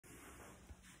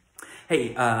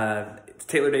Hey, it's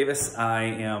Taylor Davis. I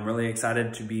am really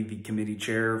excited to be the committee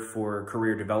chair for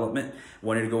career development.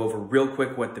 Wanted to go over real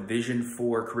quick what the vision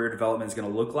for career development is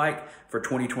going to look like for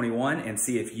 2021 and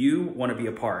see if you want to be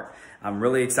a part. I'm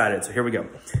really excited. So here we go.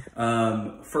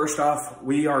 First off,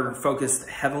 we are focused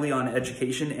heavily on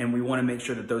education, and we want to make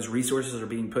sure that those resources are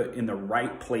being put in the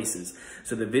right places.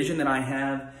 So the vision that I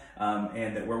have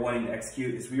and that we're wanting to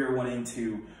execute is we are wanting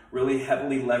to really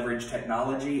heavily leverage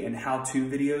technology and how-to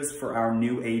videos for our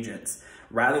new agents.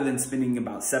 Rather than spending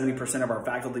about 70% of our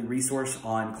faculty resource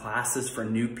on classes for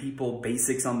new people,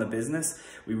 basics on the business,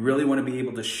 we really want to be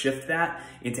able to shift that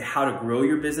into how to grow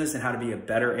your business and how to be a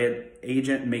better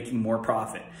agent making more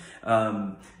profit.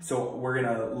 So we're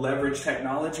going to leverage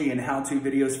technology and how-to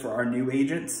videos for our new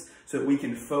agents so that we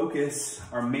can focus.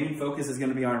 Our main focus is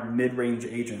going to be on our mid-range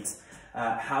agents.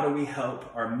 How do we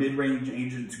help our mid-range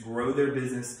agents grow their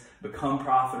business, become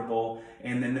profitable?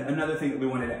 And then another thing that we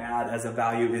wanted to add as a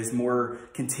value is more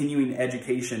continuing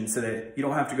education so that you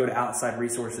don't have to go to outside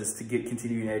resources to get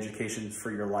continuing education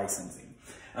for your licensing.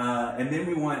 And then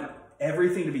we want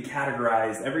everything to be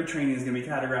categorized. Every training is going to be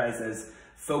categorized as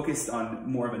focused on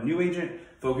more of a new agent,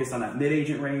 focused on that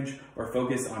mid-agent range, or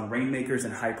focused on rainmakers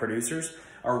and high producers.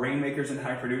 Our rainmakers and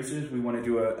high producers, we want to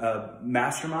do a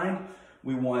mastermind.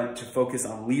 We want to focus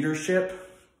on leadership,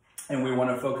 and we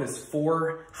want to focus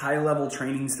 4 high-level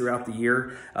trainings throughout the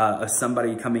year of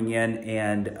somebody coming in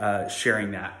and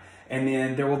sharing that. And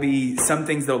then there will be some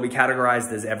things that will be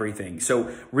categorized as everything.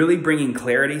 So really bringing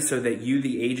clarity so that you,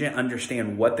 the agent,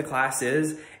 understand what the class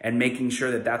is and making sure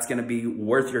that that's going to be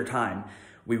worth your time.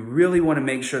 We really want to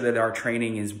make sure that our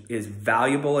training is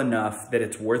valuable enough that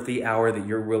it's worth the hour that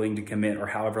you're willing to commit, or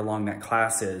however long that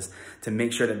class is, to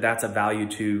make sure that that's a value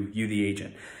to you, the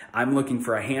agent. I'm looking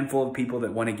for a handful of people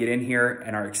that want to get in here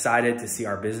and are excited to see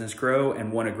our business grow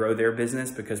and want to grow their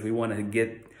business, because we want to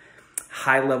get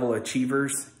high-level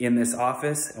achievers in this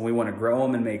office and we want to grow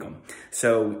them and make them.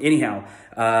 So anyhow,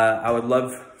 I would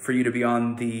love for you to be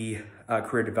on the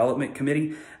career development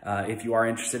committee. If you are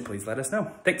interested, please let us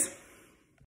know. Thanks.